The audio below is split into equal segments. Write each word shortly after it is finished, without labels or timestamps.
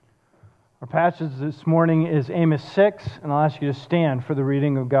passage this morning is Amos 6, and I'll ask you to stand for the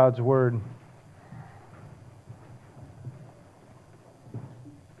reading of God's Word.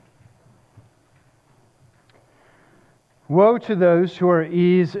 Woe to those who are at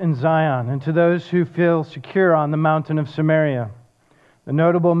ease in Zion, and to those who feel secure on the mountain of Samaria, the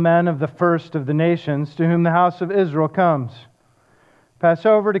notable men of the first of the nations, to whom the house of Israel comes. Pass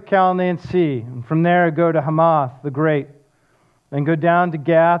over to Calneh and see, and from there go to Hamath the great, then go down to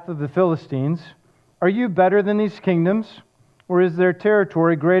Gath of the Philistines. Are you better than these kingdoms? Or is their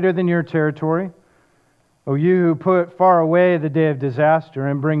territory greater than your territory? O you who put far away the day of disaster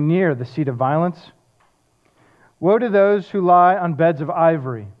and bring near the seat of violence. Woe to those who lie on beds of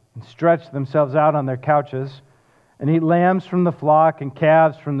ivory and stretch themselves out on their couches and eat lambs from the flock and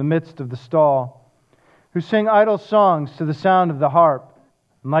calves from the midst of the stall, who sing idle songs to the sound of the harp,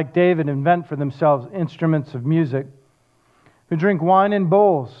 and like David invent for themselves instruments of music, who drink wine in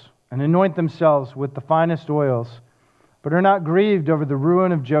bowls and anoint themselves with the finest oils, but are not grieved over the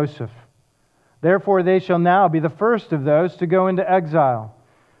ruin of Joseph. Therefore they shall now be the first of those to go into exile,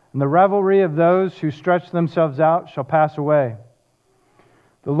 and the revelry of those who stretch themselves out shall pass away.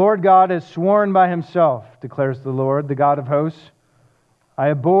 The Lord God has sworn by himself, declares the Lord, the God of hosts. I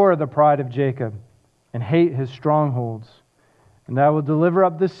abhor the pride of Jacob and hate his strongholds, and I will deliver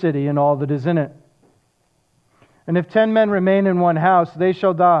up this city and all that is in it. And if 10 men remain in one house, they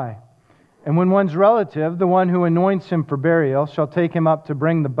shall die. And when one's relative, the one who anoints him for burial, shall take him up to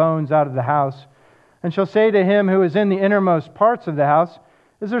bring the bones out of the house, and shall say to him who is in the innermost parts of the house,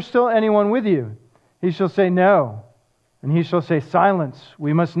 is there still anyone with you? He shall say, no. And he shall say, silence,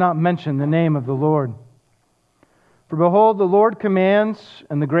 we must not mention the name of the Lord. For behold, the Lord commands,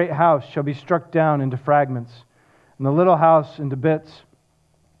 and the great house shall be struck down into fragments, and the little house into bits.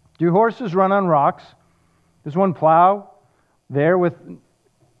 Do horses run on rocks? Does one plow there with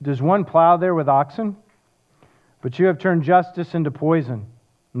oxen? But you have turned justice into poison,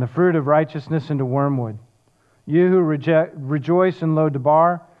 and the fruit of righteousness into wormwood. You who rejoice in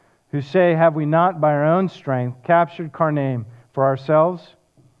Lo-debar, who say, have we not by our own strength captured Karnaim for ourselves?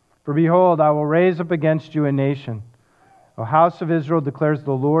 For behold, I will raise up against you a nation, O house of Israel, declares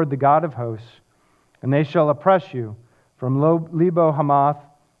the Lord, the God of hosts, and they shall oppress you from Lebo Hamath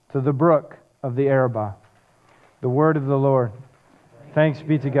to the brook of the Arabah. The word of the Lord. Thanks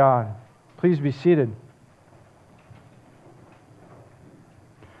be to God. Please be seated.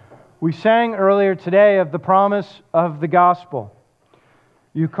 We sang earlier today of the promise of the gospel.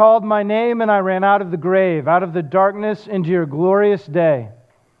 You called my name and I ran out of the grave, out of the darkness into your glorious day.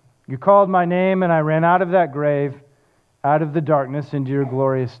 You called my name and I ran out of that grave, out of the darkness into your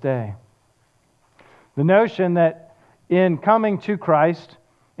glorious day. The notion that in coming to Christ,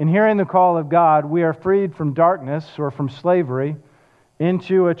 in hearing the call of God, we are freed from darkness or from slavery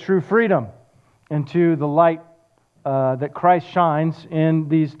into a true freedom, into the light that Christ shines in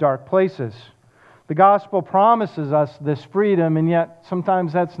these dark places. The gospel promises us this freedom, and yet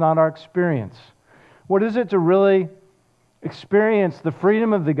sometimes that's not our experience. What is it to really experience the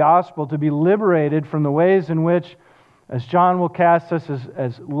freedom of the gospel, to be liberated from the ways in which, as John will cast us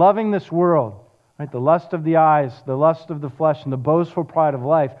as loving this world, right? The lust of the eyes, the lust of the flesh, and the boastful pride of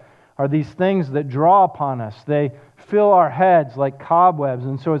life are these things that draw upon us. They fill our heads like cobwebs,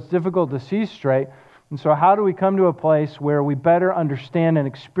 and so it's difficult to see straight. And so how do we come to a place where we better understand and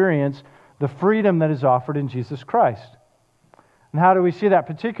experience the freedom that is offered in Jesus Christ? And how do we see that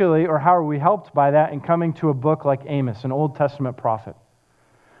particularly, or how are we helped by that in coming to a book like Amos, an Old Testament prophet?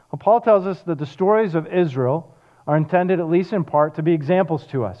 Well, Paul tells us that the stories of Israel are intended, at least in part, to be examples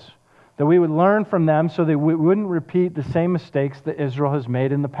to us, that we would learn from them so that we wouldn't repeat the same mistakes that Israel has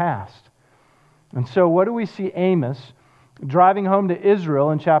made in the past. And so what do we see Amos driving home to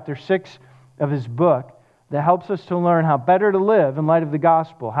Israel in chapter 6 of his book that helps us to learn how better to live in light of the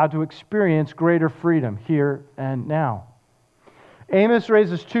gospel, how to experience greater freedom here and now? Amos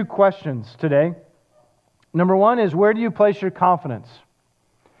raises two questions today. Number one is, where do you place your confidence?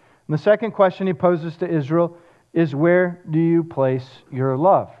 And the second question he poses to Israel is, where do you place your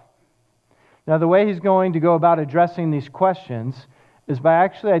love? Now, the way he's going to go about addressing these questions is by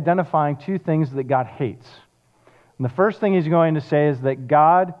actually identifying two things that God hates. And the first thing he's going to say is that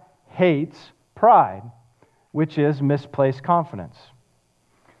God hates pride, which is misplaced confidence.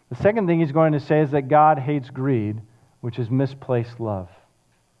 The second thing he's going to say is that God hates greed, which is misplaced love.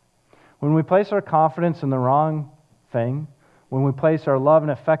 When we place our confidence in the wrong thing, when we place our love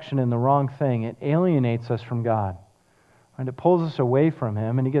and affection in the wrong thing, it alienates us from God. And it pulls us away from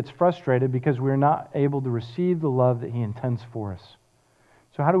Him, and He gets frustrated because we're not able to receive the love that He intends for us.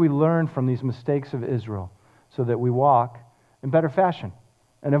 So how do we learn from these mistakes of Israel so that we walk in better fashion,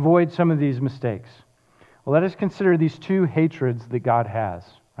 and avoid some of these mistakes? Well, let us consider these two hatreds that God has,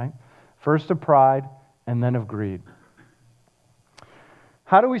 right? First of pride and then of greed.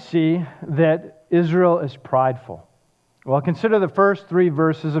 How do we see that Israel is prideful? Well, consider the first 3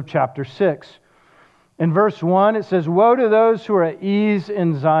 verses of chapter 6. In verse 1, it says, "Woe to those who are at ease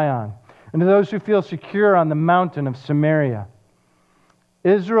in Zion, and to those who feel secure on the mountain of Samaria."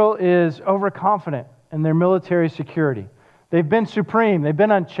 Israel is overconfident in their military security. They've been supreme. They've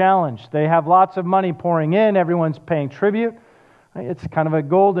been unchallenged. They have lots of money pouring in. Everyone's paying tribute. It's kind of a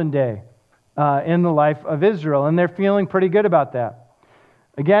golden day in the life of Israel, and they're feeling pretty good about that.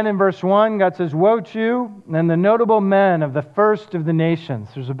 Again, in verse 1, God says, "Woe to and the notable men of the first of the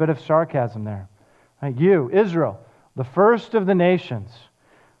nations." There's a bit of sarcasm there. Right? You, Israel, the first of the nations.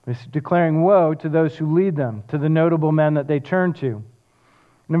 He's declaring woe to those who lead them, to the notable men that they turn to.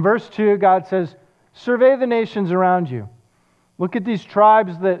 And in verse 2, God says, "Survey the nations around you. Look at these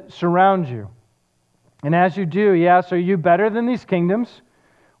tribes that surround you. And as you do," He asks, "are you better than these kingdoms?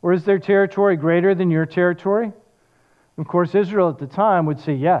 Or is their territory greater than your territory?" Of course, Israel at the time would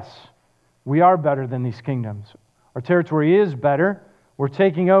say, "Yes, we are better than these kingdoms. Our territory is better. We're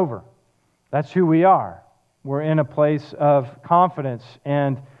taking over. That's who we are. We're in a place of confidence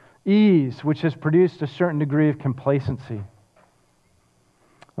and ease, which has produced a certain degree of complacency."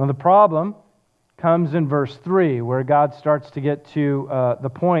 Now, the problem comes in verse 3, where God starts to get to the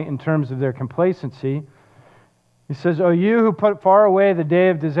point in terms of their complacency. He says, "O you who put far away the day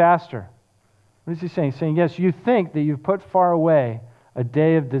of disaster." What is he saying? He's saying, yes, you think that you've put far away a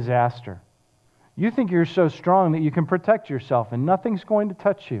day of disaster. You think you're so strong that you can protect yourself and nothing's going to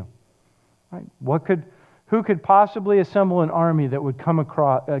touch you. Right? Who could possibly assemble an army that would come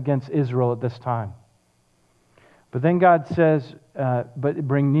across against Israel at this time? But then God says, but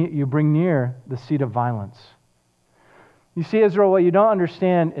you bring near the seat of violence. You see, Israel, what you don't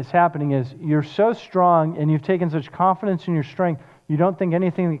understand is happening is you're so strong and you've taken such confidence in your strength, you don't think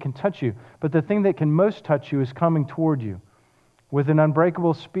anything that can touch you. But the thing that can most touch you is coming toward you with an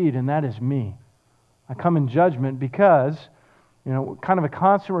unbreakable speed, and that is me. I come in judgment because, kind of a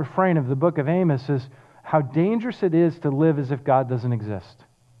constant refrain of the book of Amos is how dangerous it is to live as if God doesn't exist.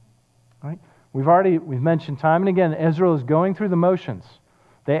 Right? We've mentioned time and again, Israel is going through the motions.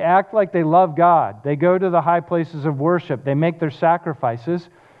 They act like they love God. They go to the high places of worship. They make their sacrifices.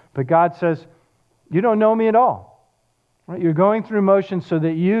 But God says, "You don't know me at all. Right? You're going through motions so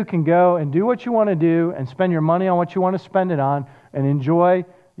that you can go and do what you want to do and spend your money on what you want to spend it on and enjoy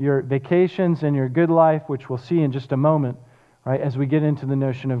your vacations and your good life," which we'll see in just a moment, right, as we get into the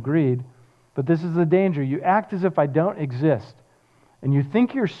notion of greed. But this is the danger. You act as if I don't exist. And you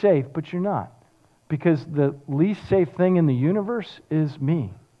think you're safe, but you're not. Because the least safe thing in the universe is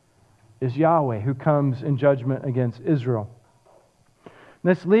me, is Yahweh, who comes in judgment against Israel.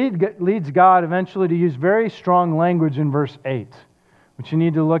 This leads God eventually to use very strong language in verse 8, which you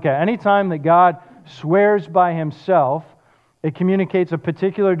need to look at. Anytime that God swears by Himself, it communicates a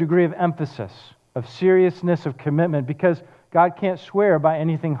particular degree of emphasis, of seriousness, of commitment, because God can't swear by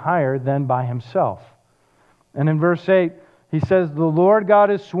anything higher than by Himself. And in verse 8, He says, "The Lord God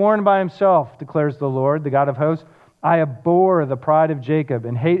has sworn by Himself, declares the Lord, the God of hosts. I abhor the pride of Jacob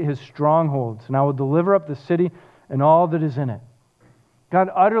and hate his strongholds, and I will deliver up the city and all that is in it." God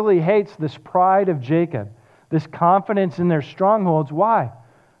utterly hates this pride of Jacob, this confidence in their strongholds. Why?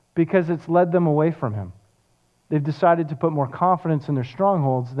 Because it's led them away from Him. They've decided to put more confidence in their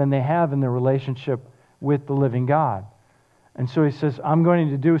strongholds than they have in their relationship with the living God. And so He says, "I'm going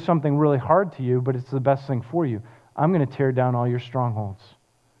to do something really hard to you, but it's the best thing for you. I'm going to tear down all your strongholds.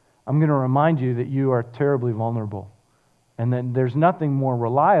 I'm going to remind you that you are terribly vulnerable and that there's nothing more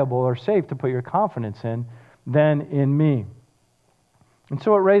reliable or safe to put your confidence in than in me." And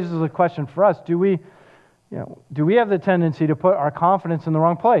so it raises a question for us. Do we have the tendency to put our confidence in the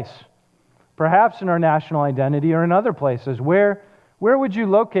wrong place? Perhaps in our national identity or in other places. Where would you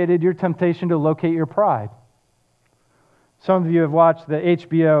located your temptation to locate your pride? Some of you have watched the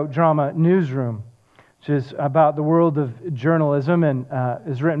HBO drama Newsroom, which is about the world of journalism and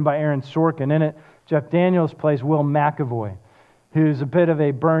is written by Aaron Sorkin. In it, Jeff Daniels plays Will McAvoy, who's a bit of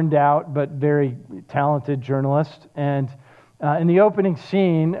a burned out but very talented journalist. And in the opening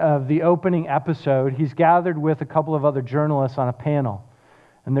scene of the opening episode, he's gathered with a couple of other journalists on a panel.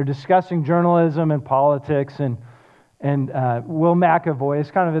 And they're discussing journalism and politics. And Will McAvoy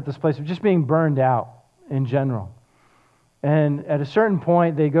is kind of at this place of just being burned out in general. And at a certain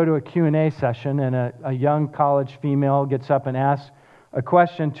point, they go to a Q&A session, and a young college female gets up and asks a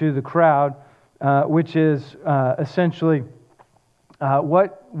question to the crowd, which is essentially,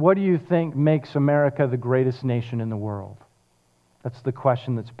 what do you think makes America the greatest nation in the world? That's the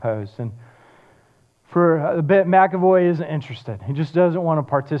question that's posed. And for a bit, McAvoy isn't interested. He just doesn't want to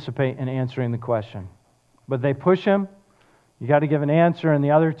participate in answering the question. But they push him. You got to give an answer, and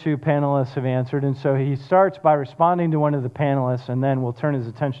the other two panelists have answered. And so he starts by responding to one of the panelists, and then will turn his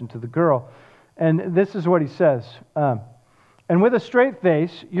attention to the girl. And this is what he says. And with a straight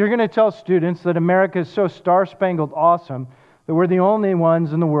face, you're going to tell students that America is so star-spangled awesome that we're the only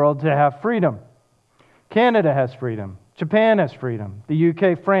ones in the world to have freedom. Canada has freedom. Japan has freedom. The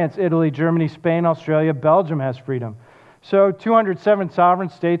UK, France, Italy, Germany, Spain, Australia, Belgium has freedom. So 207 sovereign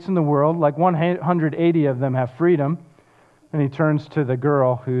states in the world, like 180 of them have freedom. And he turns to the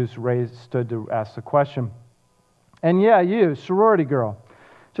girl who's stood to ask the question. And yeah, you, sorority girl,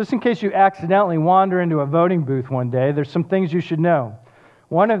 just in case you accidentally wander into a voting booth one day, there's some things you should know.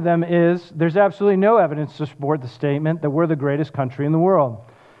 One of them is there's absolutely no evidence to support the statement that we're the greatest country in the world.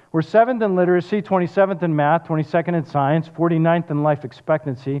 We're 7th in literacy, 27th in math, 22nd in science, 49th in life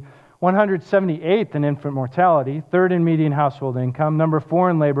expectancy, 178th in infant mortality, 3rd in median household income, number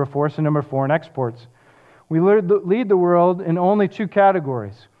 4 in labor force, and number 4 in exports. We lead the world in only 2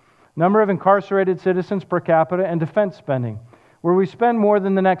 categories: number of incarcerated citizens per capita and defense spending, where we spend more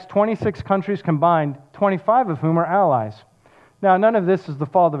than the next 26 countries combined, 25 of whom are allies. Now, none of this is the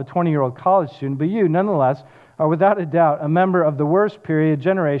fault of a 20-year-old college student, but you, nonetheless, are without a doubt a member of the worst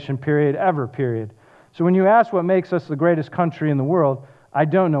generation ever. So when you ask what makes us the greatest country in the world, I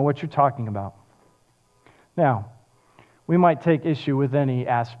don't know what you're talking about. Now, we might take issue with any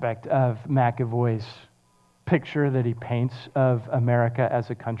aspect of McAvoy's picture that he paints of America as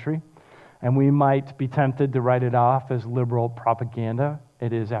a country, and we might be tempted to write it off as liberal propaganda.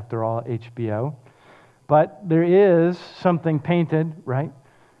 It is, after all, HBO. But there is something painted, right?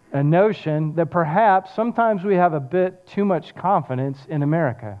 A notion that perhaps sometimes we have a bit too much confidence in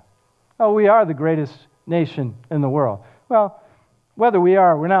America. Oh, we are the greatest nation in the world. Well, whether we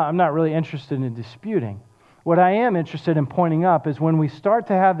are or not, I'm not really interested in disputing. What I am interested in pointing up is when we start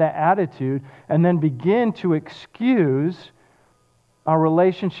to have that attitude and then begin to excuse our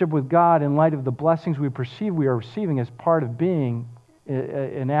relationship with God in light of the blessings we perceive we are receiving as part of being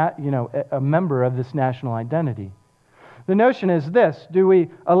a member of this national identity. The notion is this: do we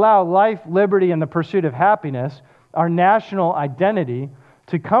allow life, liberty, and the pursuit of happiness, our national identity,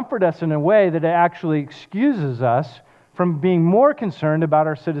 to comfort us in a way that it actually excuses us from being more concerned about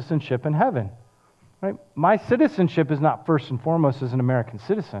our citizenship in heaven? Right? My citizenship is not first and foremost as an American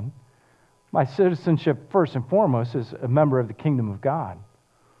citizen. My citizenship first and foremost is a member of the kingdom of God.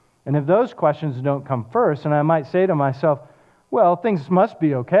 And if those questions don't come first, and I might say to myself, well, things must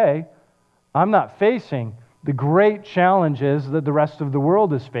be okay. I'm not facing the great challenges that the rest of the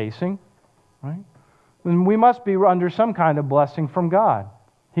world is facing, right? Then we must be under some kind of blessing from God.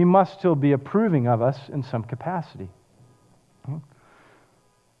 He must still be approving of us in some capacity.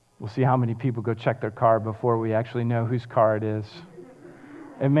 We'll see how many people go check their car before we actually know whose car it is.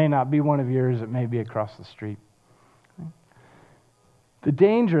 It may not be one of yours, it may be across the street. The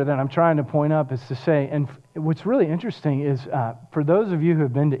danger that I'm trying to point up is to say, and what's really interesting is for those of you who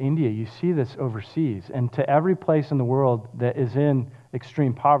have been to India, you see this overseas, and to every place in the world that is in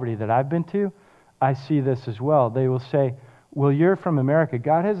extreme poverty that I've been to, I see this as well. They will say, well, you're from America.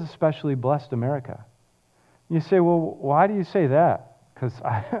 God has especially blessed America. You say, well, why do you say that? Because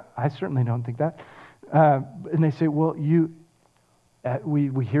I certainly don't think that. And they say, well,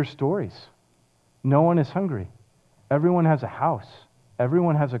 we hear stories. No one is hungry. Everyone has a house.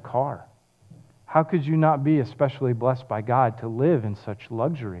 Everyone has a car. How could you not be especially blessed by God to live in such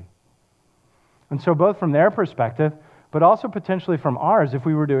luxury? And so both from their perspective, but also potentially from ours, if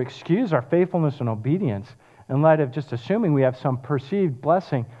we were to excuse our faithfulness and obedience in light of just assuming we have some perceived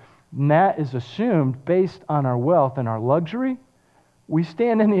blessing, and that is assumed based on our wealth and our luxury, we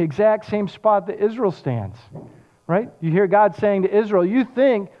stand in the exact same spot that Israel stands, right? You hear God saying to Israel, you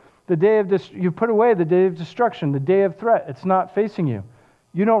think you put away the day of destruction, the day of threat. It's not facing you.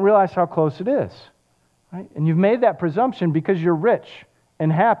 You don't realize how close it is, right? And you've made that presumption because you're rich and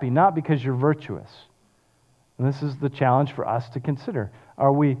happy, not because you're virtuous. And this is the challenge for us to consider.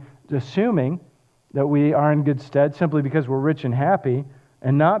 Are we assuming that we are in good stead simply because we're rich and happy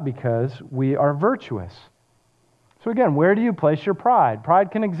and not because we are virtuous? So again, where do you place your pride?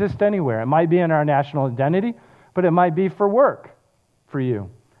 Pride can exist anywhere. It might be in our national identity, but it might be for work for you.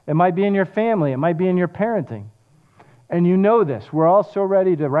 It might be in your family. It might be in your parenting. And you know this. We're all so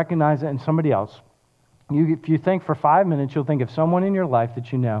ready to recognize it in somebody else. If you think for 5 minutes, you'll think of someone in your life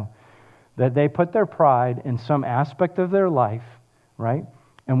that you know, that they put their pride in some aspect of their life, right?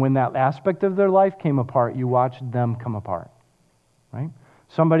 And when that aspect of their life came apart, you watched them come apart, right?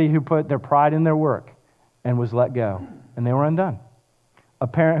 Somebody who put their pride in their work and was let go, and they were undone. a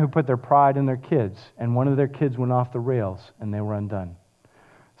parent who put their pride in their kids, and one of their kids went off the rails, and they were undone.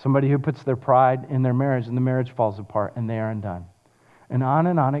 Somebody who puts their pride in their marriage, and the marriage falls apart, and they are undone. And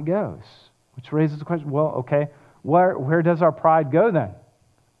on it goes, which raises the question, well, okay, where does our pride go then?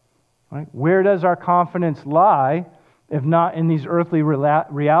 Right? Where does our confidence lie, if not in these earthly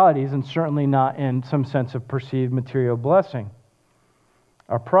realities, and certainly not in some sense of perceived material blessing?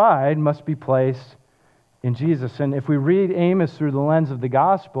 Our pride must be placed in Jesus. And if we read Amos through the lens of the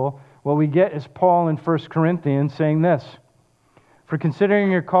gospel, what we get is Paul in 1 Corinthians saying this: consider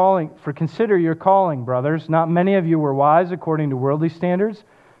your calling, brothers. Not many of you were wise according to worldly standards.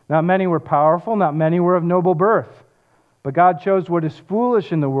 Not many were powerful. Not many were of noble birth. But God chose what is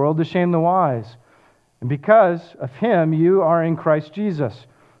foolish in the world to shame the wise. And because of him, you are in Christ Jesus,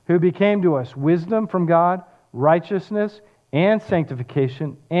 who became to us wisdom from God, righteousness and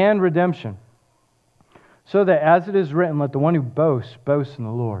sanctification and redemption. So that, as it is written, let the one who boasts, boast in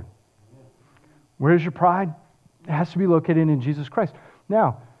the Lord. Where's your pride? It has to be located in Jesus Christ.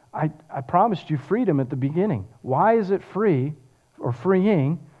 Now, I promised you freedom at the beginning. Why is it free or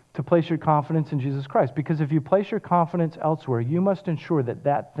freeing to place your confidence in Jesus Christ? Because if you place your confidence elsewhere, you must ensure that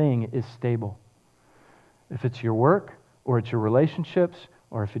that thing is stable. If it's your work, or it's your relationships,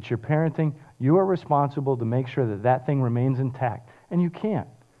 or if it's your parenting, you are responsible to make sure that that thing remains intact. And you can't.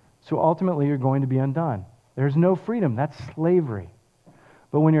 So ultimately, you're going to be undone. There's no freedom. That's slavery.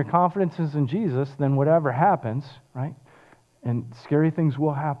 But when your confidence is in Jesus, then whatever happens, right? And scary things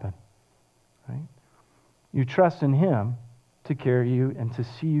will happen, right? You trust in Him to carry you and to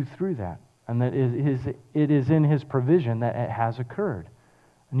see you through that. And that it is in His provision that it has occurred.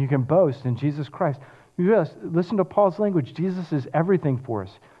 And you can boast in Jesus Christ. You realize, listen to Paul's language. Jesus is everything for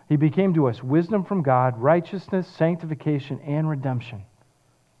us. He became to us wisdom from God, righteousness, sanctification, and redemption.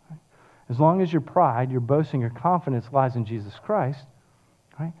 As long as your pride, your boasting, your confidence lies in Jesus Christ,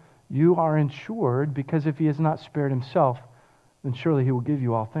 right, you are insured, because if He has not spared Himself, then surely He will give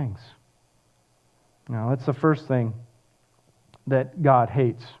you all things. Now, that's the first thing that God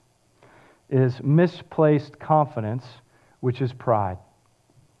hates, is misplaced confidence, which is pride.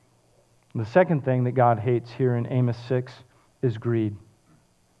 The second thing that God hates here in Amos 6 is greed.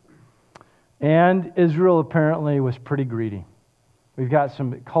 And Israel apparently was pretty greedy. We've got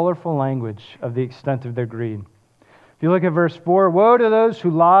some colorful language of the extent of their greed. If you look at verse 4, woe to those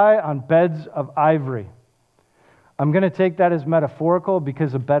who lie on beds of ivory. I'm going to take that as metaphorical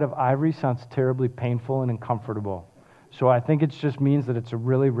because a bed of ivory sounds terribly painful and uncomfortable. So I think it just means that it's a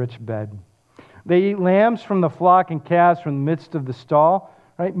really rich bed. They eat lambs from the flock and calves from the midst of the stall.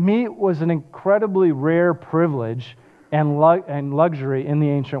 Right? Meat was an incredibly rare privilege and luxury in the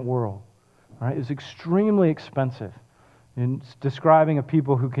ancient world. Right? It was extremely expensive. And it's describing a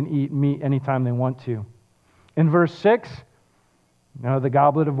people who can eat meat anytime they want to. In verse 6, no, the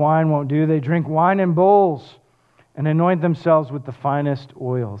goblet of wine won't do. They drink wine in bowls and anoint themselves with the finest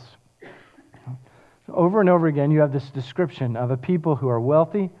oils. Over and over again, you have this description of a people who are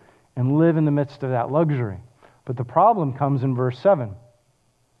wealthy and live in the midst of that luxury. But the problem comes in verse 7.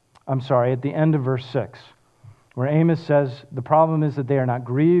 At the end of verse 6, where Amos says, the problem is that they are not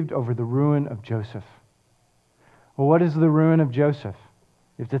grieved over the ruin of Joseph. Well, what is the ruin of Joseph?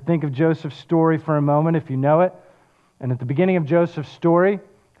 You have to think of Joseph's story for a moment, if you know it. And at the beginning of Joseph's story,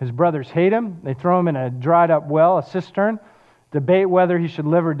 his brothers hate him. They throw him in a dried up well, a cistern, debate whether he should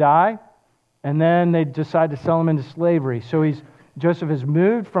live or die, and then they decide to sell him into slavery. So Joseph has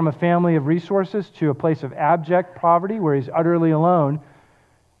moved from a family of resources to a place of abject poverty where he's utterly alone.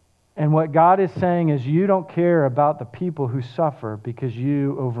 And what God is saying is, you don't care about the people who suffer because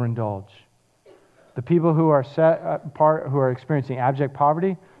you overindulge. The people who are who are experiencing abject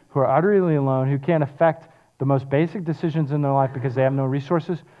poverty, who are utterly alone, who can't affect the most basic decisions in their life because they have no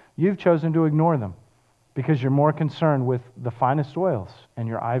resources, you've chosen to ignore them because you're more concerned with the finest oils and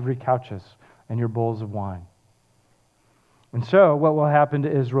your ivory couches and your bowls of wine. And so what will happen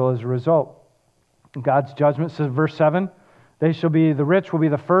to Israel as a result? God's judgment says, verse 7, the rich will be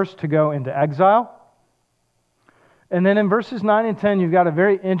the first to go into exile. And then in verses 9 and 10, you've got a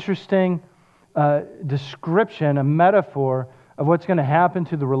very interesting description, a metaphor of what's going to happen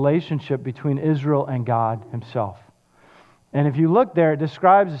to the relationship between Israel and God Himself. And if you look there, it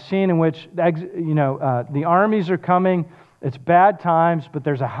describes a scene in which the armies are coming. It's bad times, but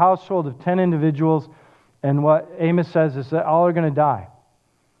there's a household of 10 individuals, and what Amos says is that all are going to die.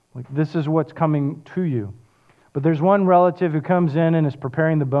 Like, this is what's coming to you. But there's one relative who comes in and is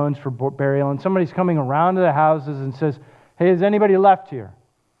preparing the bones for burial, and somebody's coming around to the houses and says, hey, is anybody left here?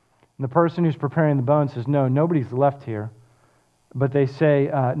 And the person who's preparing the bones says, no, nobody's left here. But they say,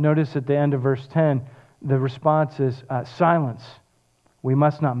 notice at the end of verse 10, the response is silence. we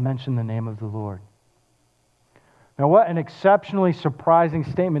must not mention the name of the Lord. Now, what an exceptionally surprising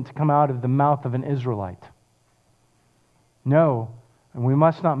statement to come out of the mouth of an Israelite. No, and we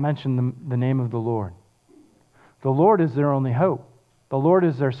must not mention the name of the Lord. The Lord is their only hope. The Lord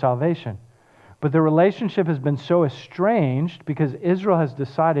is their salvation. But the relationship has been so estranged because Israel has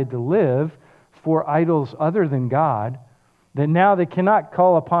decided to live for idols other than God that now they cannot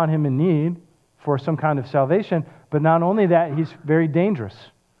call upon Him in need for some kind of salvation. But not only that, He's very dangerous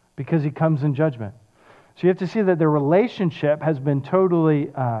because He comes in judgment. So you have to see that their relationship has been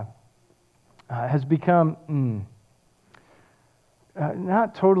totally, has become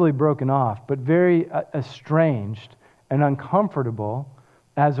not totally broken off, but very estranged and uncomfortable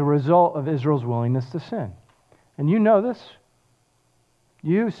as a result of Israel's willingness to sin. And you know this.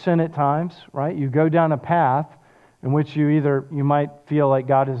 You sin at times, right? You go down a path in which you might feel like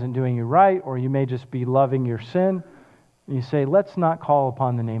God isn't doing you right, or you may just be loving your sin. And you say, let's not call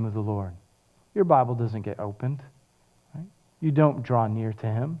upon the name of the Lord. Your Bible doesn't get opened. Right? You don't draw near to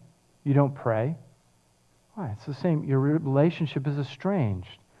Him. You don't pray. Why? It's the same. Your relationship is estranged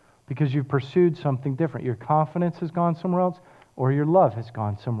because you've pursued something different. Your confidence has gone somewhere else, or your love has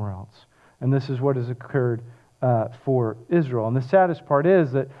gone somewhere else. And this is what has occurred for Israel. And the saddest part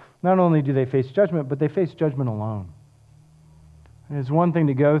is that not only do they face judgment, but they face judgment alone. And it's one thing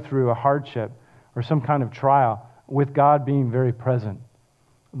to go through a hardship or some kind of trial with God being very present.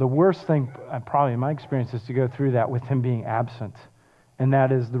 The worst thing, probably in my experience, is to go through that with Him being absent. And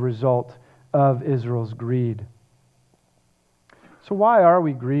that is the result of Israel's greed. So why are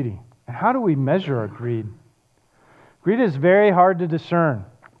we greedy? And how do we measure our greed? Greed is very hard to discern,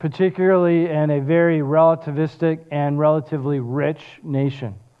 particularly in a very relativistic and relatively rich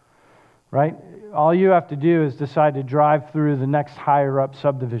nation. Right? All you have to do is decide to drive through the next higher up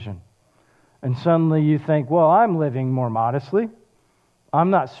subdivision. And suddenly you think, well, I'm living more modestly. I'm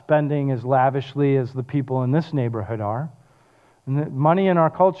not spending as lavishly as the people in this neighborhood are. And the money in our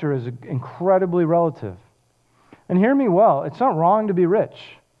culture is incredibly relative. And hear me well, it's not wrong to be rich.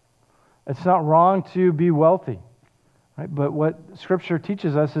 It's not wrong to be wealthy. Right? But what Scripture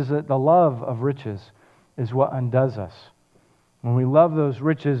teaches us is that the love of riches is what undoes us. When we love those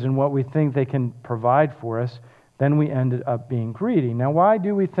riches and what we think they can provide for us, then we end up being greedy. Now, why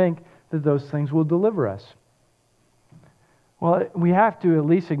do we think that those things will deliver us? Well, we have to at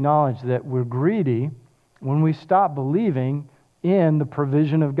least acknowledge that we're greedy when we stop believing in the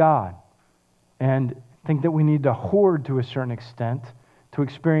provision of God and think that we need to hoard to a certain extent to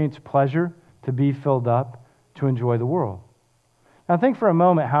experience pleasure, to be filled up, to enjoy the world. Now, think for a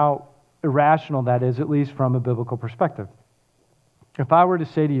moment how irrational that is, at least from a biblical perspective. If I were to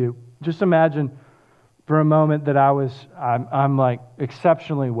say to you, just imagine for a moment that I'm like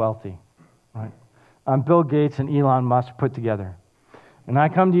exceptionally wealthy, right? I'm Bill Gates and Elon Musk put together. And I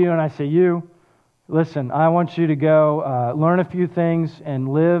come to you and I say, listen, I want you to go learn a few things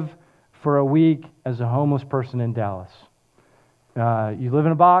and live for a week as a homeless person in Dallas. You live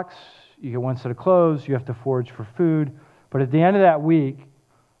in a box, you get one set of clothes, you have to forage for food, but at the end of that week,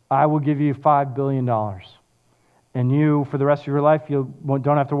 I will give you $5 billion. And you, for the rest of your life, you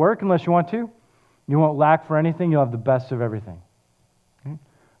don't have to work unless you want to. You won't lack for anything, you'll have the best of everything. Okay?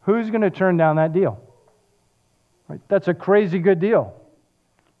 Who's going to turn down that deal? Right? That's a crazy good deal.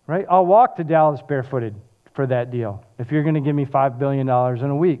 Right? I'll walk to Dallas barefooted for that deal if you're going to give me $5 billion in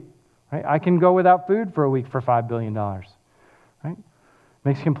a week. Right? I can go without food for a week for $5 billion. Right?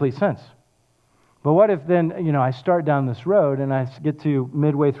 Makes complete sense. But what if then, I start down this road and I get to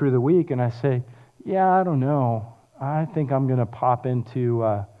midway through the week and I say, I don't know. I think I'm going to pop into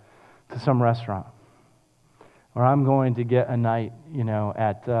to some restaurant. Or I'm going to get a night,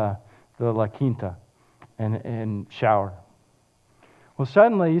 at the La Quinta and shower. Well,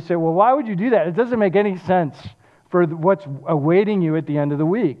 suddenly you say, well, why would you do that? It doesn't make any sense for what's awaiting you at the end of the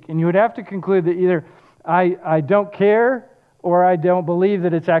week. And you would have to conclude that either I don't care or I don't believe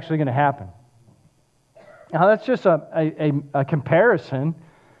that it's actually going to happen. Now, that's just a comparison,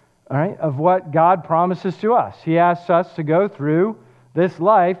 all right, of what God promises to us. He asks us to go through this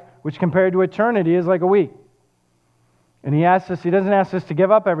life, which compared to eternity is like a week. And He doesn't ask us to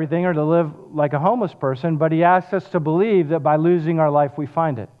give up everything or to live like a homeless person, but He asks us to believe that by losing our life, we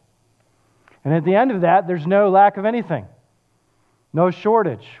find it. And at the end of that, there's no lack of anything. No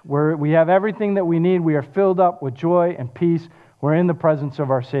shortage. We have everything that we need. We are filled up with joy and peace. We're in the presence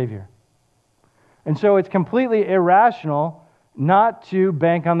of our Savior. And so it's completely irrational not to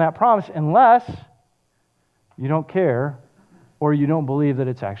bank on that promise unless you don't care or you don't believe that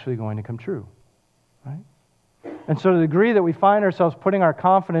it's actually going to come true. Right? And so to the degree that we find ourselves putting our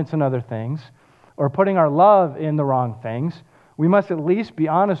confidence in other things or putting our love in the wrong things, we must at least be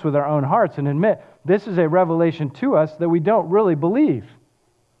honest with our own hearts and admit this is a revelation to us that we don't really believe.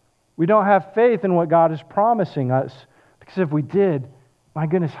 We don't have faith in what God is promising us, because if we did, my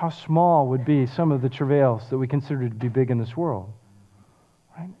goodness, how small would be some of the travails that we consider to be big in this world.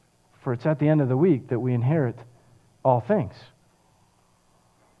 Right? For it's at the end of the week that we inherit all things.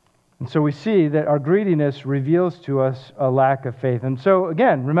 And so we see that our greediness reveals to us a lack of faith. And so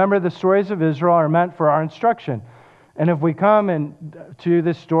again, remember, the stories of Israel are meant for our instruction. And if we come to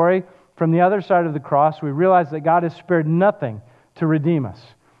this story from the other side of the cross, we realize that God has spared nothing to redeem us,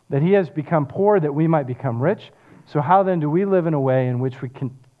 that He has become poor that we might become rich. So how then do we live in a way in which we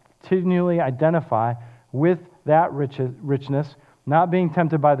continually identify with that richness, not being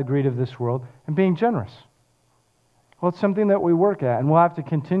tempted by the greed of this world, and being generous? Well, it's something that we work at, and we'll have to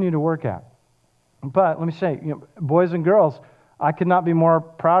continue to work at. But let me say, boys and girls, I could not be more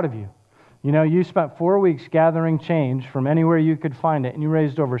proud of you. You spent 4 weeks gathering change from anywhere you could find it, and you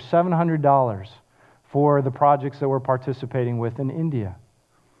raised over $700 for the projects that we're participating with in India.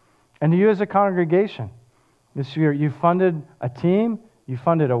 And you as a congregation, this year, you funded a team, you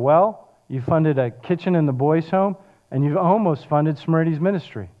funded a well, you funded a kitchen in the boys' home, and you've almost funded Smriti's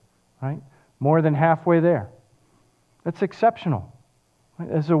ministry, right? More than halfway there. That's exceptional.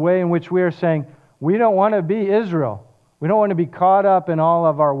 It's a way in which we are saying, we don't want to be Israel. We don't want to be caught up in all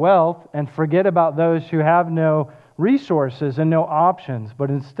of our wealth and forget about those who have no resources and no options, but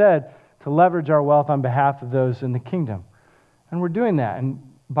instead to leverage our wealth on behalf of those in the kingdom. And we're doing that. And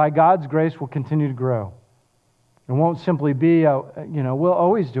by God's grace, we'll continue to grow. It won't simply be, we'll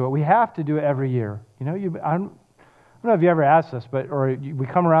always do it. We have to do it every year. I don't know if you ever asked us, we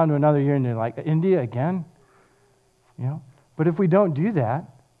come around to another year and you're like, India again? But if we don't do that,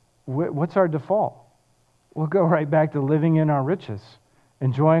 what's our default? We'll go right back to living in our riches,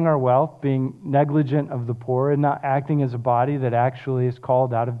 enjoying our wealth, being negligent of the poor, and not acting as a body that actually is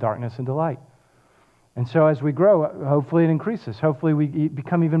called out of darkness into light. And so as we grow, hopefully it increases. Hopefully we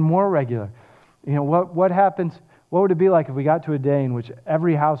become even more regular. What happens? What would it be like if we got to a day in which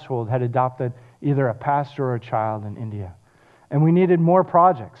every household had adopted either a pastor or a child in India, and we needed more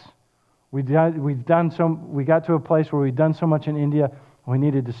projects? We got to a place where we've done so much in India, we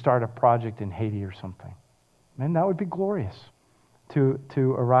needed to start a project in Haiti or something. Man, that would be glorious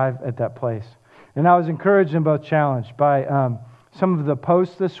to arrive at that place. And I was encouraged and both challenged by some of the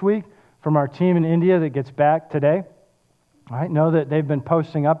posts this week from our team in India that gets back today. I know that they've been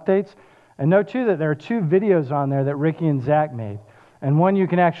posting updates. And know, too, that there are 2 videos on there that Ricky and Zach made. And one, you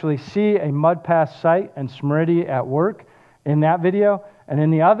can actually see a MudPass site and Smriti at work in that video. And in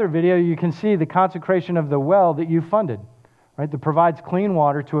the other video, you can see the consecration of the well that you funded, right? That provides clean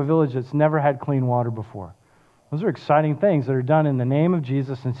water to a village that's never had clean water before. Those are exciting things that are done in the name of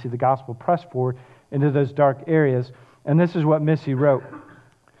Jesus, and see the gospel pressed forward into those dark areas. And this is what Missy wrote.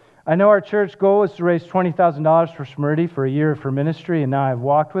 I know our church goal is to raise $20,000 for Smriti for a year of her ministry, and now I've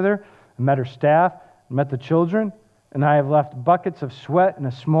walked with her, I met her staff, I met the children, and I have left buckets of sweat in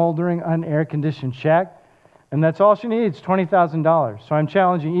a smoldering, unair-conditioned shack. And that's all she needs, $20,000. So I'm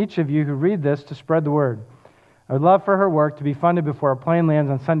challenging each of you who read this to spread the word. I would love for her work to be funded before our plane lands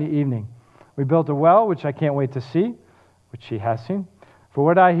on Sunday evening. We built a well, which I can't wait to see, which she has seen. For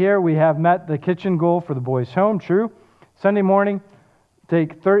what I hear, we have met the kitchen goal for the boys' home, true. Sunday morning,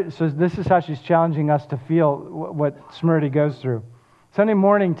 take 30, so this is how she's challenging us to feel what Smriti goes through. Sunday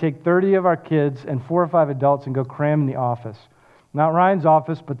morning, take 30 of our kids and 4 or 5 adults and go cram in the office. Not Ryan's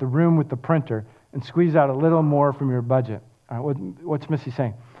office, but the room with the printer, and squeeze out a little more from your budget. All right, what's Missy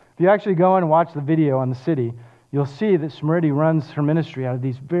saying? If you actually go in and watch the video on the city, you'll see that Smriti runs her ministry out of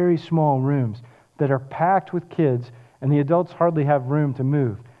these very small rooms that are packed with kids, and the adults hardly have room to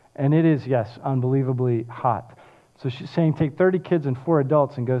move. And it is, yes, unbelievably hot. So she's saying take 30 kids and 4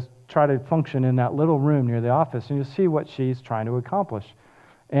 adults and go try to function in that little room near the office, and you'll see what she's trying to accomplish.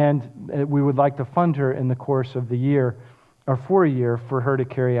 And we would like to fund her in the course of the year, or for a year, for her to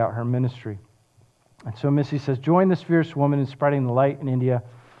carry out her ministry. And so Missy says, join this fierce woman in spreading the light in India.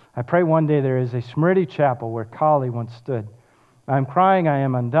 I pray one day there is a Smriti chapel where Kali once stood. I am crying, I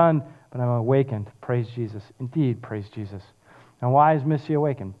am undone, but I'm awakened. Praise Jesus. Indeed, praise Jesus. Now, why is Missy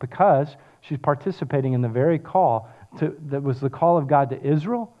awakened? Because she's participating in the very call that was the call of God to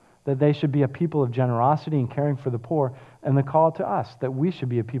Israel, that they should be a people of generosity and caring for the poor, and the call to us that we should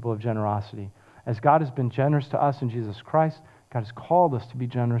be a people of generosity. As God has been generous to us in Jesus Christ, God has called us to be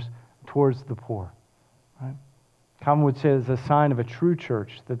generous towards the poor. Right? Calvin would say it's a sign of a true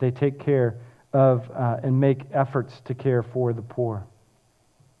church that they take care of and make efforts to care for the poor.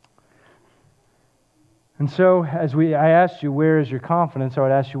 And so, I asked you, where is your confidence? I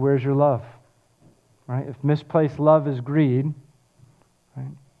would ask you, where is your love? Right? If misplaced love is greed, Right?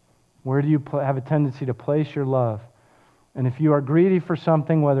 Where do you have a tendency to place your love? And if you are greedy for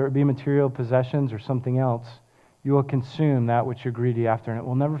something, whether it be material possessions or something else, you will consume that which you're greedy after, and it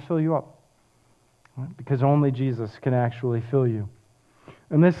will never fill you up. Right? Because only Jesus can actually fill you.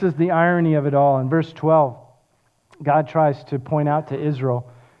 And this is the irony of it all. In verse 12, God tries to point out to Israel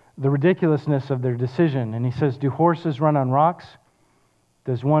the ridiculousness of their decision. And he says, do horses run on rocks?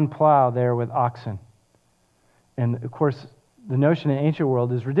 Does one plow there with oxen? And of course, the notion in the ancient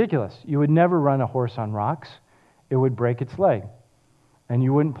world is ridiculous. You would never run a horse on rocks. It would break its leg. And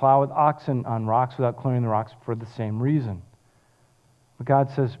you wouldn't plow with oxen on rocks without clearing the rocks for the same reason. But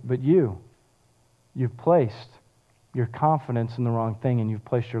God says, but you've placed your confidence in the wrong thing, and you've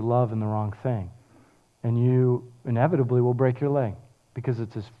placed your love in the wrong thing. And you inevitably will break your leg, because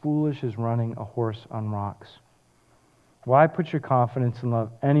it's as foolish as running a horse on rocks. Why put your confidence and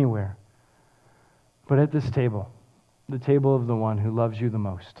love anywhere but at this table, the table of the one who loves you the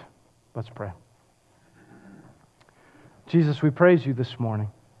most? Let's pray. Jesus, we praise you this morning.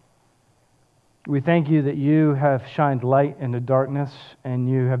 We thank you that you have shined light into darkness, and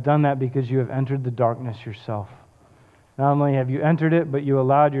you have done that because you have entered the darkness yourself. Not only have you entered it, but you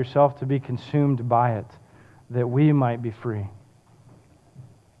allowed yourself to be consumed by it, that we might be free.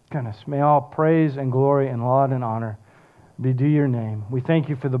 Goodness, may all praise and glory and laud and honor be due your name. We thank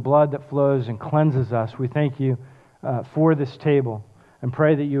you for the blood that flows and cleanses us. We thank you for this table, and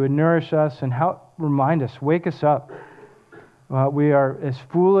pray that you would nourish us and remind us, wake us up. We are as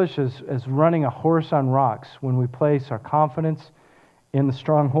foolish as running a horse on rocks when we place our confidence in the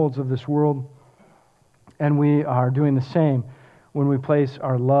strongholds of this world. And we are doing the same when we place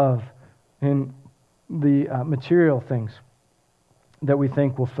our love in the material things that we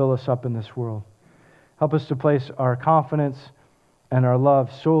think will fill us up in this world. Help us to place our confidence and our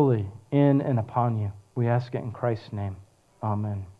love solely in and upon you. We ask it in Christ's name. Amen.